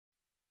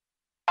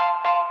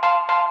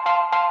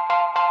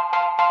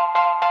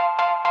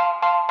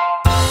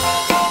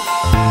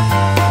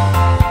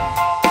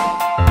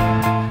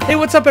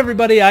What's up,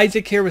 everybody?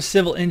 Isaac here with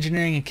Civil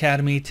Engineering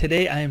Academy.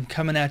 Today I am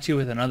coming at you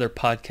with another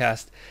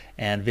podcast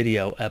and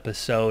video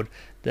episode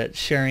that's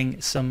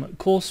sharing some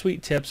cool,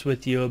 sweet tips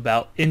with you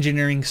about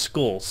engineering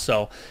schools.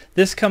 So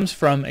this comes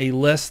from a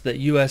list that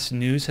U.S.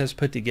 News has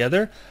put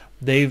together.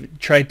 They've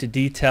tried to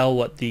detail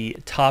what the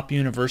top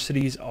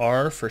universities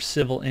are for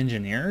civil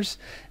engineers.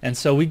 And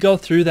so we go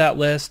through that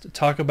list,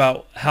 talk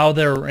about how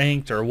they're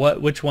ranked or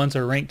which ones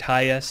are ranked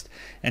highest,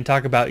 and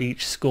talk about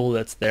each school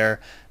that's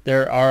there.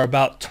 There are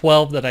about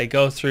 12 that I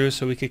go through,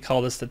 so we could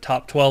call this the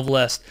top 12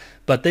 list,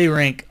 but they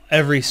rank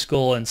every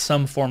school in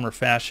some form or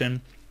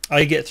fashion.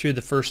 I get through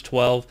the first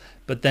 12,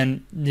 but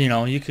then,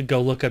 you could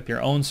go look up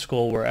your own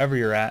school wherever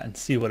you're at and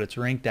see what it's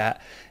ranked at,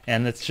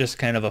 and it's just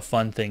kind of a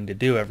fun thing to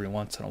do every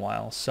once in a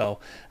while. So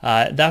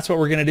that's what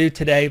we're going to do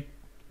today.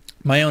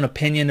 My own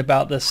opinion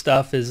about this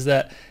stuff is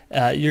that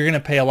you're going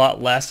to pay a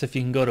lot less if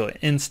you can go to an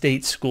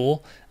in-state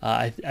school.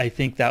 I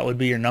think that would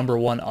be your number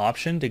one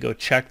option, to go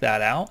check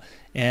that out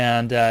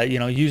and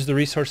use the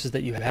resources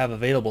that you have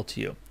available to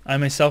you. I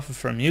myself am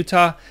from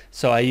Utah,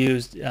 so I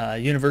used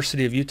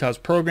University of Utah's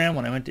program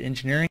when I went to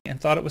engineering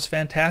and thought it was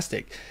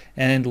fantastic.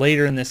 And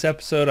later in this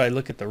episode, I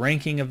look at the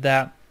ranking of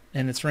that,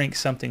 and it's ranked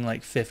something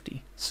like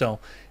 50. So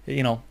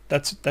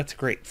that's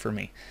great for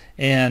me.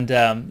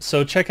 And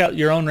so check out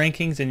your own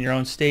rankings in your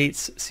own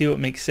states, see what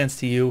makes sense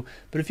to you.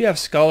 But if you have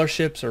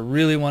scholarships or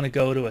really want to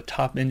go to a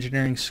top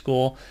engineering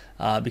school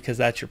because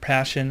that's your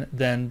passion,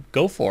 then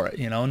go for it.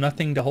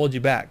 Nothing to hold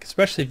you back,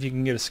 especially if you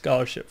can get a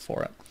scholarship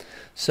for it.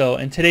 So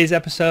in today's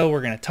episode,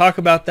 we're going to talk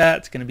about that.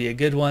 It's going to be a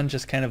good one,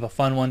 just kind of a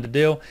fun one to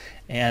do,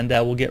 and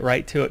we'll get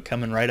right to it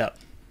coming right up.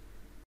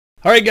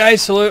 Alright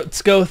guys, so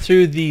let's go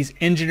through these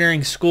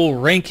engineering school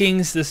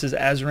rankings. This is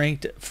as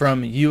ranked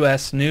from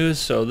U.S. News,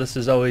 so this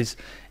is always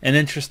an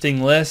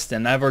interesting list,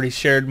 and I've already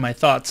shared my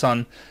thoughts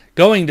on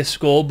going to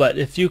school, but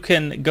if you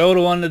can go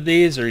to one of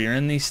these or you're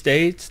in these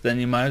states, then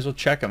you might as well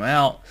check them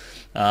out.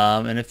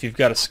 And if you've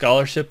got a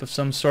scholarship of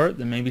some sort,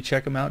 then maybe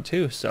check them out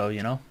too. So,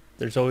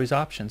 there's always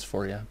options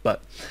for you.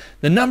 But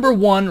the number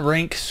one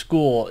ranked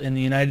school in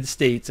the United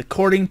States,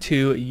 according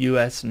to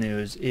U.S.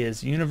 News,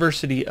 is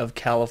University of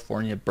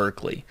California,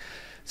 Berkeley.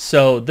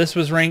 So this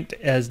was ranked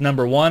as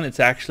number one. It's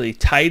actually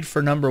tied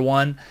for number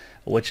one,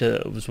 which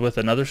was with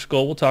another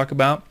school we'll talk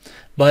about.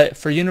 But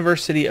for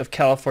University of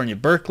California,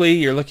 Berkeley,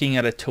 you're looking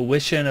at a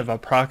tuition of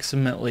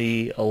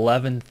approximately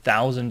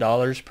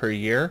 $11,000 per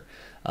year,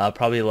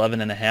 probably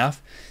 $11,500.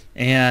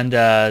 And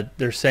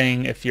they're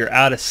saying if you're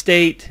out of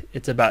state,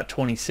 it's about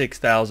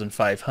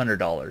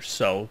 $26,500.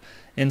 So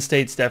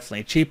in-state's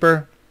definitely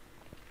cheaper.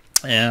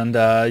 And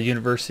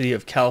University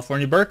of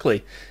California,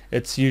 Berkeley,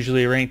 it's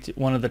usually ranked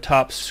one of the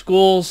top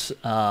schools.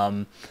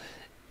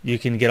 You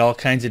can get all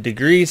kinds of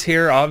degrees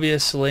here,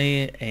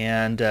 obviously,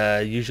 and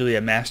usually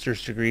a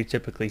master's degree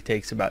typically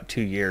takes about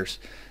 2 years.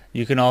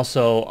 You can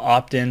also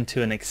opt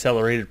into an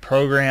accelerated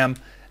program,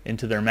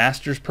 into their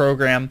master's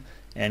program,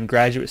 and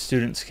graduate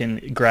students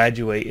can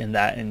graduate in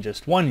that in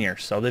just 1 year.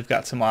 So they've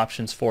got some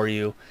options for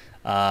you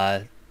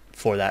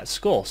for that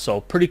school. So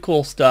pretty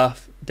cool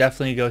stuff.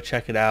 Definitely go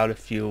check it out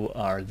if you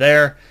are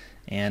there,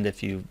 and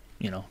if you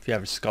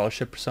have a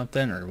scholarship or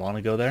something or want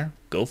to go there,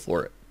 go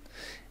for it.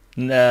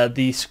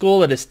 The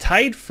school that is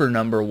tied for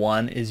number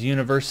one is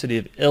University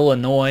of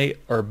Illinois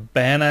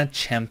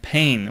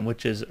Urbana-Champaign,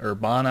 which is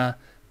Urbana.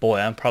 Boy,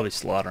 I'm probably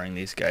slaughtering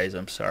these guys.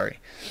 I'm sorry.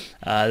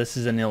 This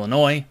is in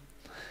Illinois.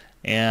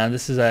 And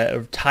this is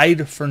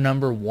tied for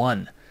number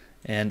one.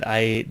 And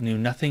I knew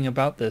nothing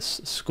about this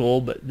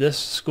school, but this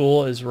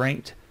school is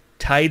ranked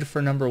tied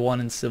for number one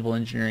in civil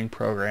engineering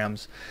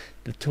programs.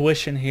 The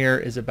tuition here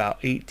is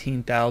about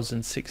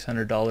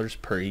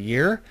 $18,600 per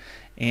year,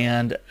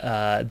 and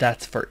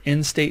that's for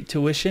in-state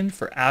tuition.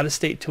 For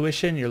out-of-state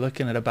tuition, you're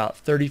looking at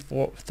about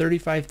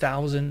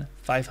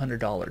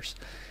 $35,500.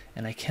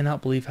 And I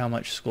cannot believe how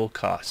much school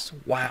costs.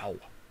 Wow,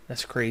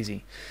 that's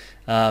crazy.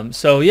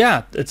 So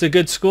yeah, it's a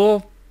good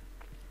school.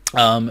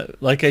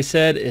 Like I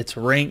said, it's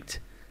ranked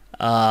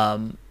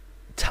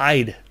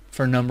tied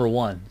for number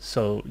one.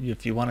 So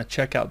if you want to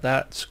check out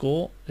that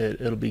school,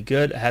 it'll be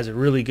good. It has a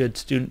really good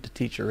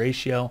student-to-teacher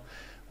ratio,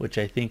 which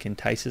I think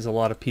entices a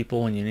lot of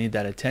people when you need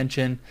that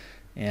attention.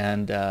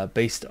 And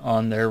based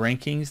on their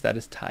rankings, that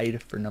is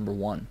tied for number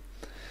one.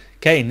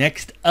 Okay,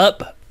 next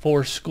up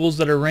for schools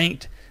that are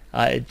ranked,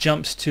 it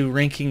jumps to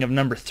ranking of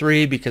number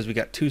 3 because we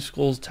got 2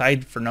 schools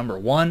tied for number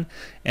 1.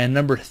 And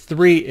number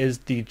 3 is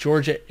the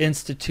Georgia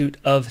Institute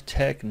of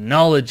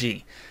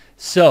Technology.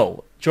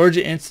 So,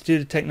 Georgia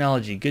Institute of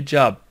Technology, good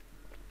job.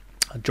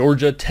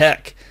 Georgia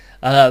Tech.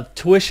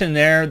 Tuition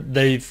there,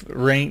 they've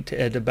ranked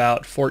at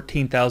about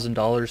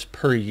 $14,000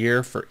 per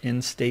year for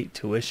in-state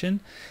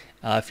tuition.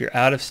 If you're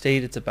out of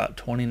state, it's about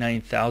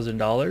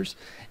 $29,000.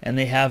 And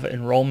they have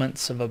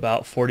enrollments of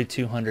about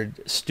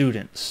 4,200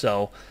 students.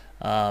 So,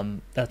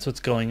 that's what's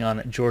going on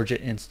at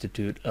Georgia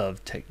Institute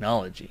of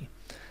Technology.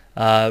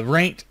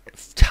 Ranked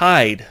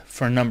tied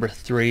for number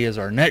 3 is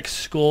our next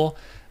school,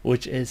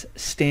 which is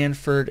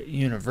Stanford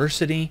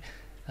University.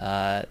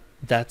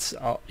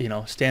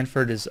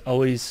 Stanford is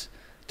always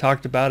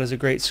talked about is a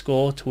great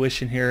school.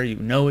 Tuition here you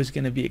know is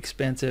going to be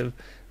expensive,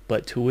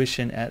 but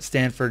tuition at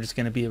Stanford is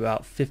going to be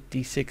about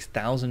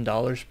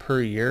 $56,000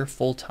 per year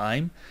full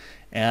time,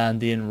 and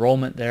the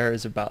enrollment there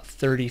is about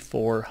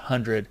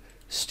 3,400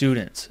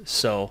 students.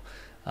 So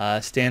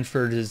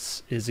Stanford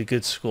is a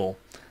good school.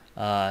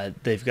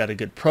 They've got a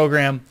good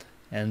program,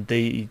 and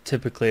they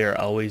typically are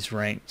always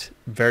ranked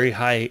very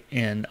high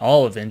in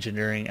all of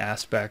engineering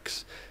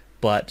aspects,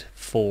 but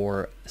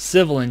for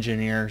civil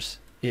engineers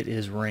it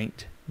is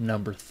ranked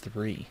number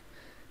 3.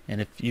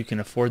 And if you can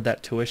afford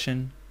that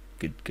tuition,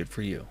 good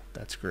for you.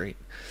 That's great.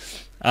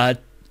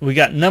 We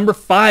got number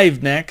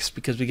 5 next,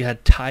 because we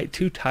had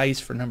 2 ties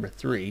for number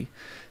 3.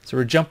 So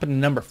we're jumping to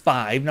number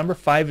 5. Number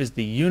 5 is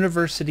the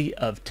University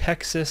of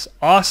Texas,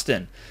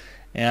 Austin.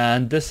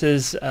 And this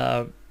is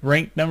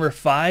ranked number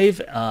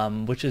 5,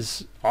 which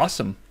is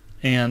awesome.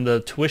 And the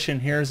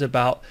tuition here is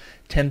about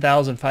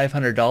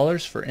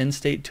 $10,500 for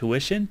in-state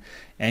tuition.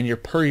 And your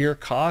per year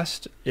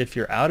cost, if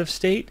you're out of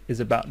state, is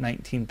about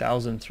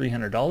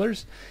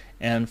 $19,300.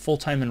 And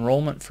full-time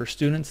enrollment for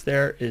students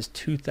there is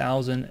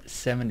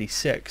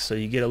 2,076. So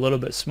you get a little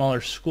bit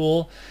smaller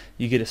school.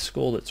 You get a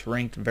school that's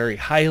ranked very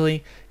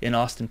highly in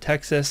Austin,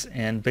 Texas,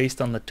 and based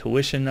on the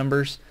tuition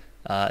numbers,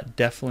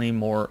 definitely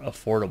more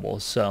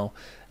affordable. So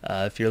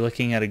if you're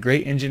looking at a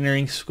great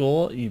engineering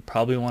school, you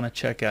probably want to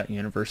check out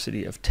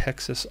University of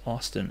Texas,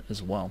 Austin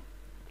as well.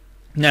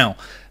 Now,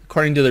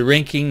 according to the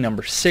ranking,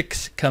 number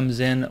 6 comes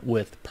in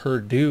with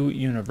Purdue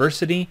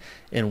University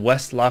in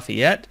West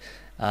Lafayette.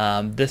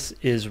 This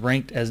is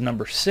ranked as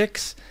number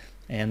 6,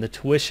 and the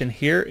tuition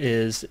here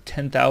is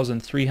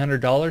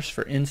 $10,300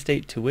 for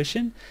in-state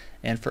tuition,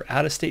 and for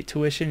out-of-state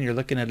tuition you're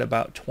looking at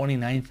about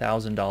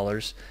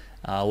 $29,000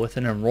 with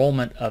an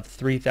enrollment of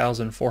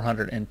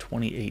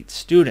 3,428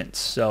 students.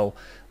 So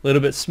a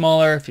little bit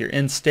smaller. If you're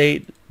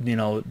in-state, you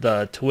know,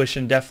 the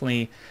tuition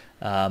definitely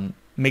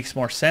makes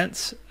more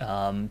sense.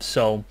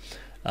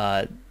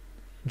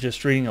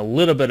 Just reading a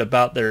little bit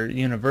about their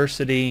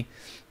university,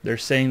 they're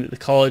saying that the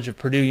College of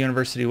Purdue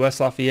University West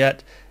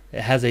Lafayette,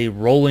 it has a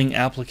rolling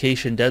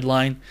application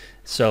deadline.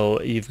 So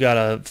you've got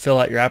to fill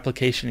out your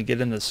application to get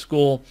into the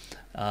school.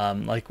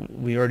 Like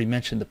we already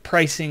mentioned the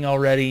pricing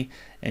already,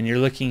 and you're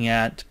looking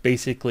at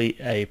basically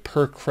a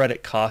per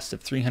credit cost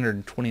of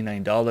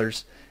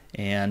 $329,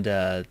 and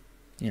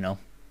you know,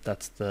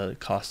 that's the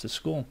cost of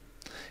school.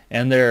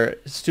 And their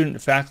student to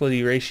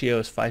faculty ratio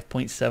is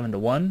 5.7 to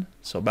 1,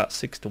 so about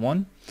 6 to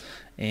 1,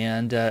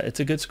 and it's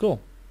a good school.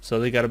 So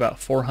they got about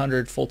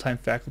 400 full-time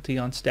faculty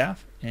on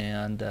staff,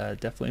 and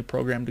definitely a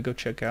program to go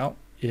check out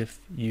if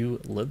you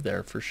live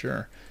there for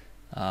sure.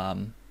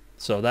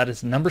 So that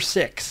is number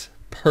 6,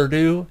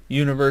 Purdue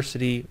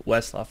University,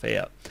 West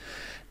Lafayette.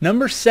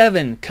 Number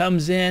 7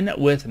 comes in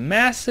with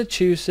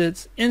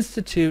Massachusetts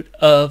Institute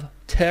of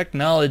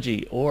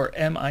Technology, or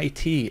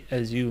MIT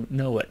as you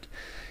know it.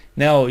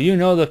 Now, you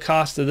know the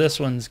cost of this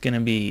one's going to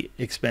be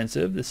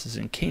expensive. This is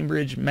in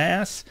Cambridge,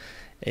 Mass.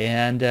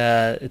 And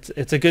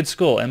it's a good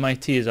school.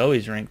 MIT is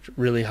always ranked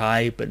really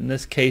high, but in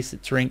this case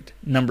it's ranked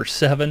number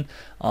 7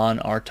 on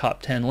our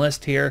top 10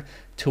 list here.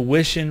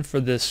 Tuition for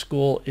this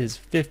school is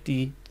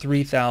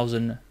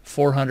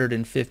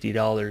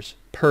 $53,450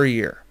 per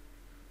year,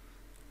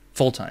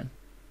 full-time.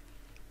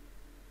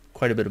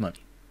 Quite a bit of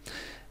money.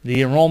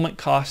 The enrollment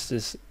cost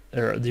is,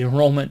 or the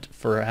enrollment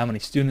for how many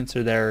students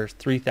are there, is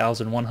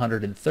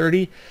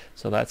 3,130,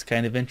 so that's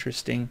kind of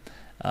interesting.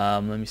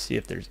 Let me see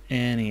if there's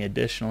any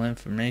additional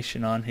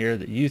information on here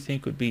that you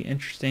think would be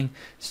interesting.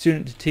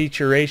 Student to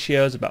teacher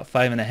ratio is about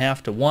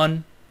 5.5 to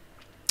 1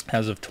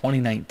 as of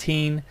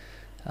 2019.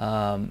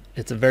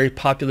 It's a very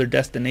popular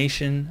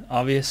destination,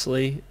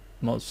 obviously.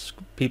 Most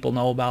people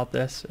know about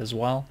this as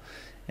well,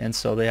 and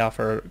so they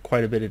offer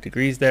quite a bit of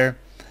degrees there.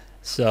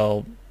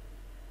 So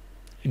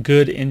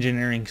good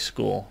engineering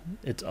school.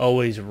 It's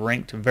always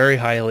ranked very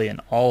highly in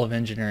all of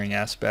engineering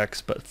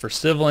aspects, but for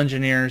civil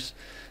engineers,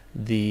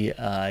 the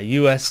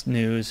U.S.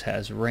 News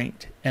has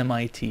ranked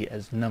MIT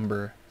as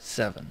number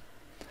 7.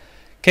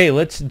 Okay,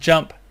 let's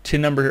jump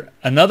to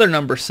another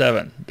number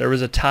 7. There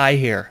was a tie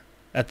here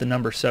at the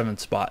number 7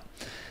 spot.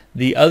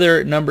 The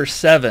other number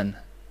 7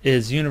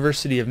 is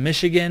University of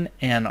Michigan,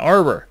 Ann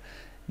Arbor.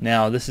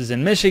 Now, this is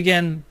in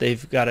Michigan.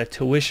 They've got a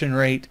tuition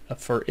rate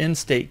for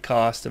in-state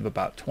cost of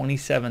about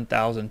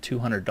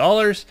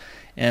 $27,200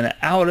 and an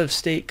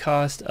out-of-state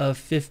cost of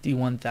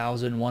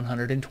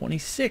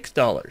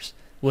 $51,126.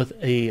 with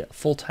a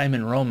full-time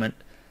enrollment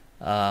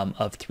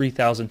of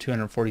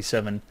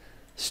 3,247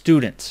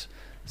 students.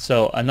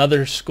 So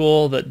another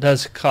school that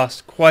does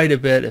cost quite a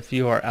bit if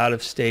you are out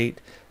of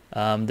state.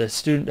 The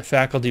student to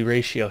faculty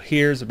ratio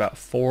here is about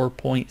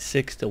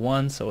 4.6 to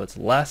 1, so it's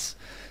less.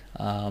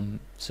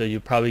 So you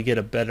probably get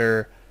a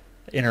better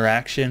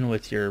interaction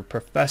with your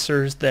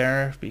professors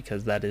there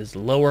because that is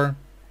lower.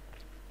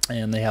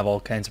 And they have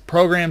all kinds of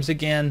programs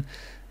again.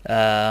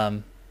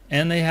 And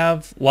they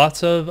have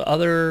lots of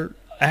other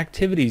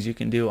activities you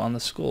can do on the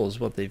school is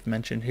what they've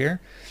mentioned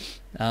here.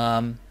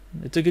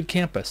 It's a good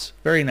campus,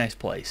 very nice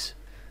place.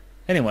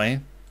 Anyway,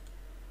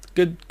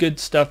 good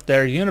stuff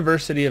there.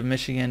 University of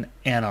Michigan,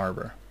 Ann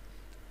Arbor.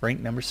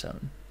 ranked number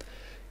 7.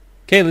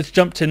 Okay, let's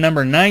jump to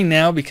number 9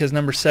 now, because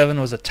number 7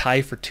 was a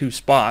tie for 2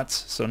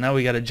 spots. So now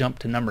we got to jump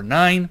to number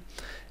 9.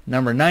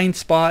 Number 9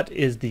 spot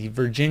is the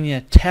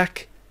Virginia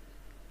Tech,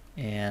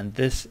 and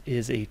this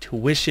is a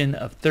tuition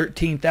of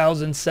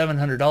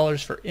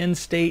 $13,700 for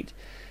in-state.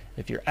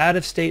 If you're out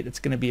of state, it's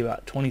going to be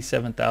about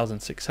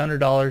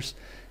 $27,600.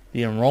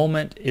 The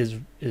enrollment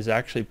is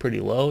actually pretty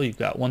low. You've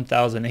got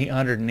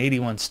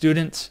 1,881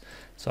 students.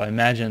 So I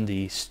imagine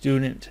the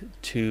student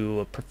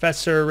to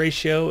professor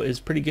ratio is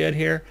pretty good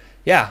here.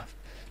 Yeah,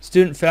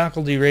 student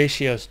faculty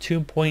ratio is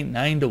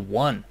 2.9 to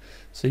 1.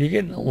 So you're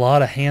getting a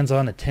lot of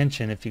hands-on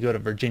attention if you go to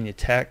Virginia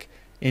Tech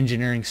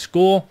Engineering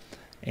School.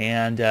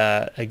 And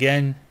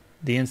again,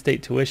 the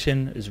in-state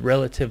tuition is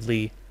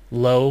relatively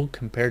low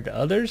compared to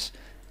others.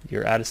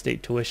 Your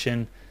out-of-state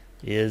tuition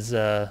is,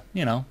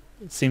 you know,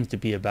 it seems to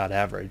be about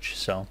average.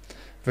 So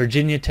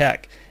Virginia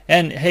Tech.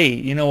 And hey,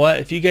 you know what?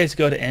 If you guys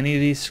go to any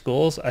of these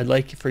schools, I'd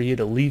like for you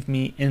to leave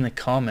me in the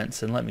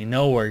comments and let me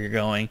know where you're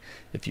going,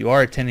 if you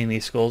are attending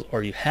these schools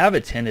or you have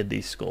attended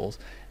these schools.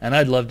 And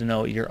I'd love to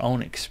know your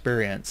own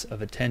experience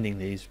of attending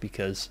these,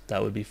 because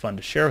that would be fun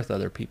to share with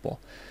other people.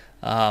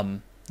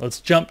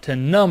 Let's jump to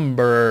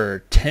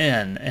number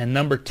 10. And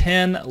number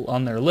 10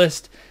 on their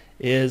list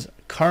is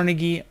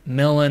Carnegie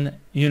Mellon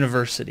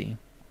University.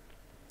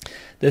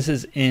 This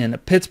is in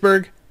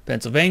Pittsburgh,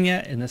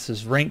 Pennsylvania, and this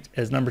is ranked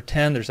as number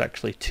 10. There's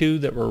actually 2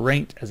 that were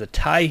ranked as a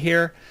tie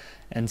here,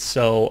 and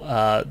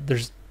so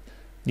there's,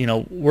 you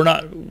know, we're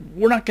not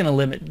going to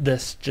limit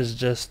this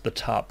just the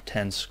top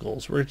 10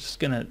 schools. We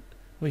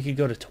could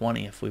go to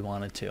 20 if we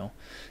wanted to,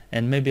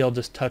 and maybe I'll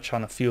just touch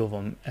on a few of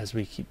them as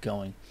we keep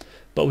going.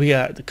 But we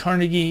got the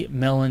Carnegie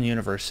Mellon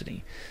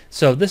University.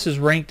 So this is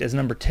ranked as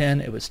number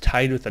 10. It was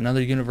tied with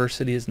another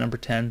university as number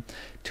 10.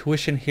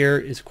 Tuition here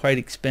is quite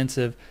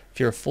expensive. If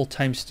you're a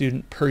full-time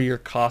student, per year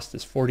cost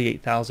is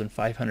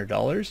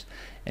 $48,500,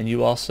 and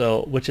you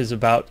also, which is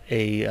about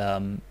a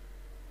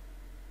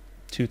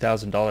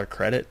 $2,000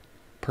 credit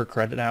per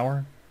credit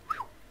hour.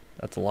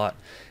 That's a lot.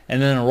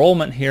 And then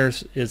enrollment here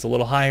is a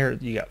little higher.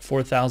 You got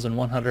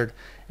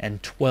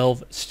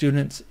 4,112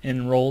 students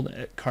enrolled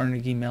at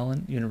Carnegie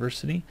Mellon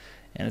University,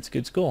 and it's a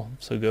good school,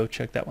 so go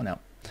check that one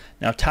out.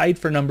 Now, tied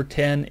for number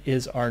 10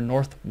 is our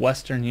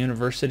Northwestern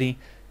University.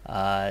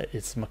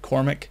 It's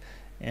McCormick,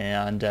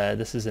 and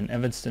this is in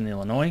Evanston,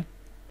 Illinois.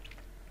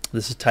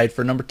 This is tied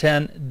for number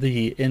 10.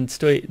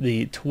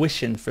 The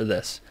tuition for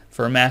this,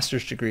 for a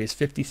master's degree, is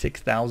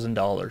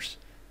 $56,000.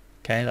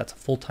 Okay, that's a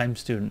full-time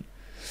student.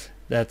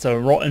 That's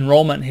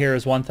enrollment here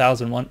is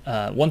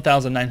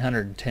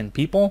 1,910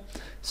 people,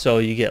 so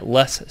you get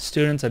less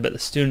students. I bet the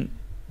student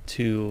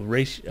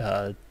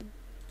to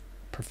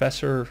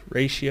professor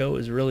ratio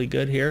is really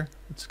good here.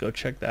 Let's go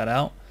check that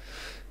out.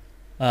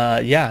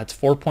 Yeah, it's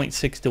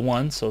 4.6 to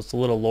 1, so it's a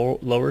little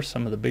lower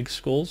some of the big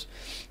schools,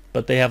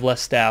 but they have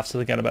less staff, so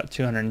they got about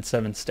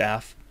 207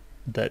 staff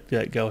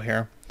that go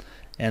here,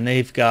 and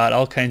they've got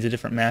all kinds of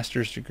different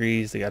master's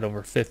degrees. They got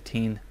over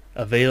 15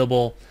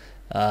 available.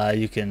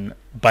 You can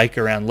bike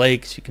around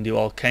lakes, you can do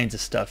all kinds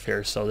of stuff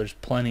here, so there's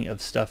plenty of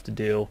stuff to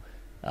do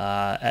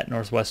at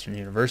Northwestern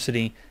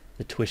University.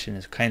 The tuition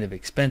is kind of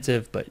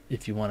expensive, but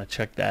if you want to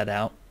check that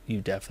out,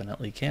 you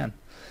definitely can.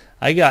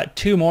 I got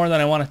 2 more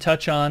that I want to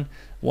touch on.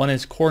 One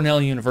is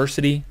Cornell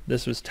University.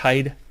 This was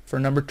tied for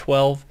number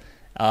 12.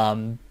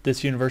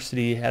 This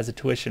university has a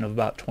tuition of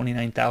about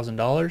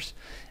 $29,000,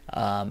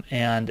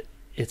 and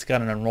it's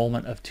got an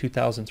enrollment of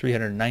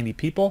 2,390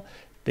 people.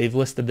 They've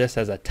listed this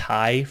as a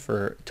tie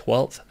for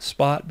 12th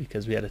spot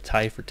because we had a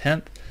tie for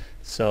 10th.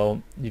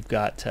 So you've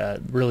got,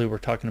 really we're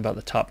talking about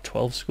the top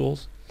 12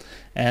 schools.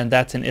 And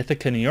that's in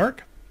Ithaca, New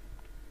York.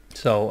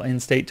 So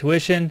in-state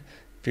tuition,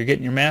 if you're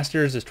getting your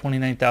master's, is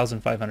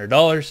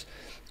 $29,500.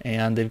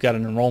 And they've got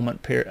an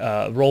enrollment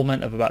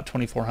of about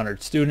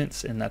 2,400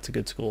 students, and that's a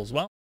good school as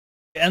well.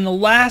 And the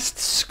last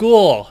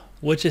school,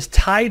 which is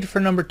tied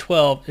for number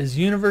 12, is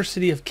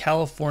University of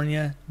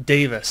California,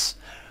 Davis.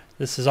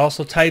 This is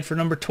also tied for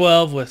number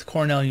 12 with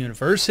Cornell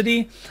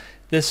University.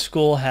 This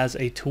school has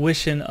a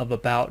tuition of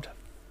about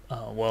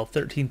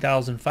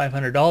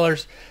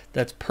 $13,500.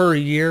 That's per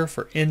year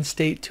for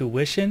in-state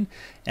tuition,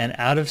 and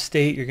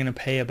out-of-state you're going to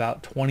pay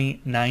about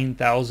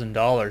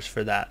 $29,000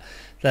 for that.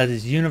 That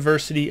is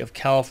University of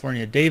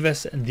California,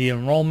 Davis, and the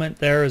enrollment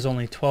there is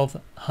only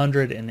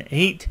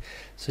 1,208,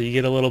 so you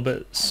get a little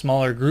bit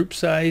smaller group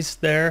size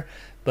there,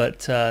 but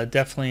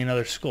definitely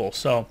another school.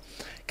 So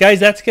guys,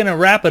 that's going to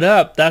wrap it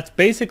up. That's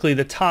basically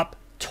the top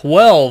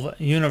 12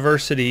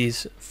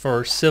 universities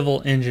for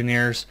civil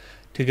engineers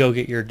to go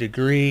get your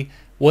degree.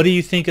 What do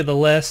you think of the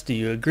list? Do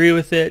you agree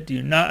with it? Do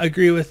you not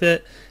agree with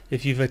it?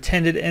 If you've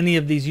attended any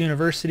of these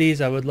universities,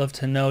 I would love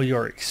to know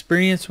your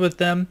experience with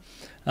them.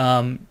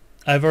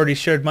 I've already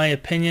shared my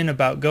opinion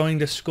about going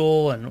to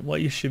school and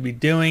what you should be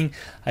doing.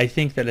 I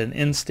think that an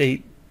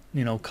in-state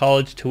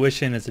college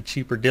tuition is a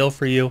cheaper deal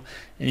for you,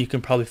 and you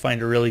can probably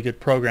find a really good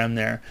program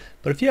there.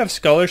 But if you have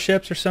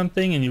scholarships or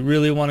something and you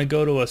really want to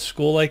go to a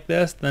school like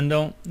this, then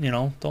don't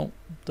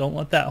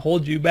let that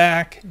hold you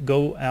back.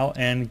 Go out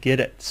and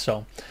get it.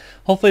 So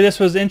hopefully this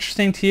was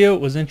interesting to you.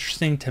 It was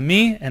interesting to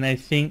me, and I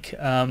think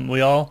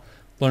we all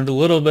learned a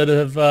little bit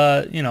of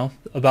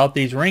about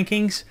these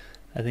rankings.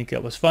 I think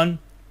it was fun.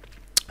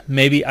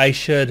 Maybe I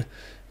should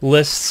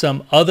list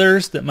some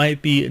others that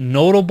might be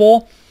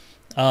notable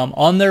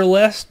on their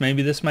list.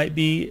 Maybe this might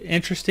be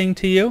interesting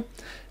to you,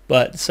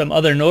 but some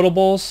other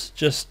notables,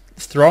 just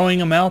throwing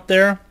them out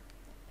there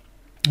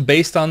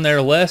based on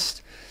their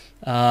list.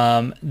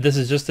 This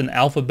is just an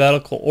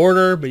alphabetical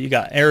order, but you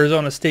got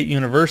Arizona State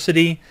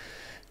University.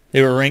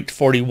 They were ranked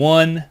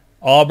 41.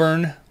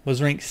 Auburn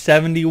was ranked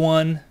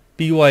 71.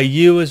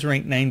 BYU is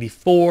ranked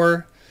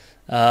 94.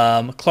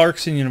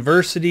 Clarkson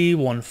University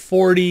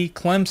 140.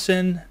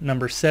 Clemson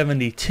number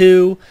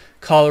 72.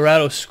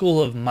 Colorado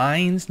School of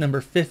Mines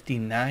number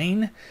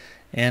 59.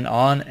 And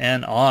on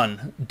and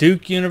on.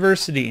 Duke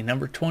University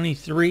number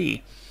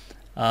 23.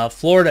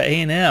 Florida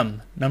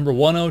A&M number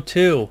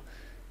 102.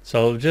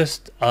 So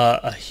just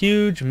a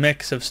huge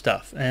mix of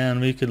stuff,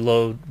 and we could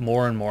load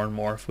more and more and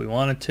more if we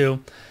wanted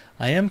to.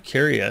 I am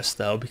curious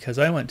though, because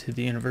I went to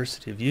the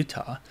University of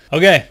Utah.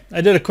 Okay,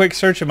 I did a quick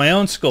search of my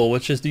own school,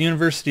 which is the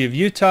University of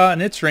Utah,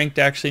 and it's ranked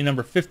actually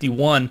number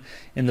 51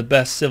 in the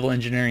best civil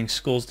engineering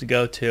schools to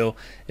go to.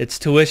 Its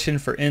tuition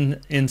for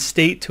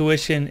in-state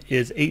tuition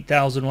is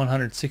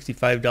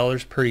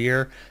 $8,165 per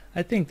year.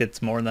 I think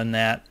that's more than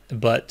that,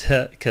 but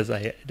because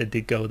I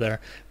did go there.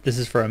 This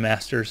is for a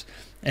master's.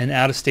 And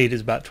out of state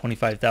is about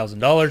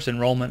 $25,000,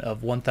 enrollment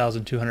of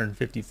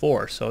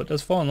 1,254. So it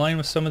does fall in line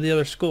with some of the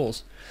other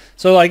schools.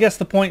 So I guess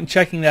the point in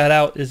checking that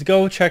out is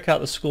go check out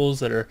the schools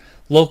that are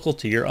local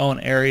to your own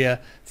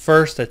area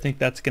first. I think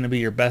that's going to be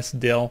your best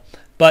deal.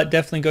 But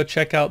definitely go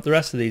check out the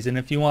rest of these. And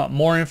if you want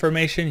more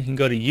information, you can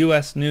go to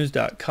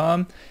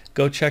usnews.com.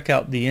 Go check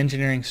out the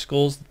engineering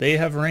schools that they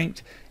have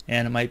ranked,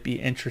 and it might be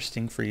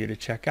interesting for you to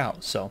check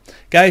out. So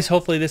guys,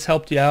 hopefully this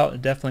helped you out.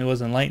 It definitely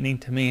was enlightening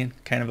to me,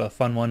 kind of a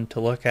fun one to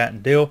look at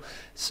and do.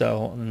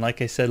 So, and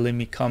like I said, leave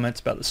me comments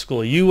about the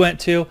school you went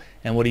to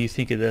and what do you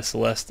think of this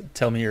list.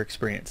 Tell me your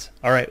experience.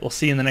 All right, we'll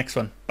see you in the next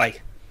one. Bye.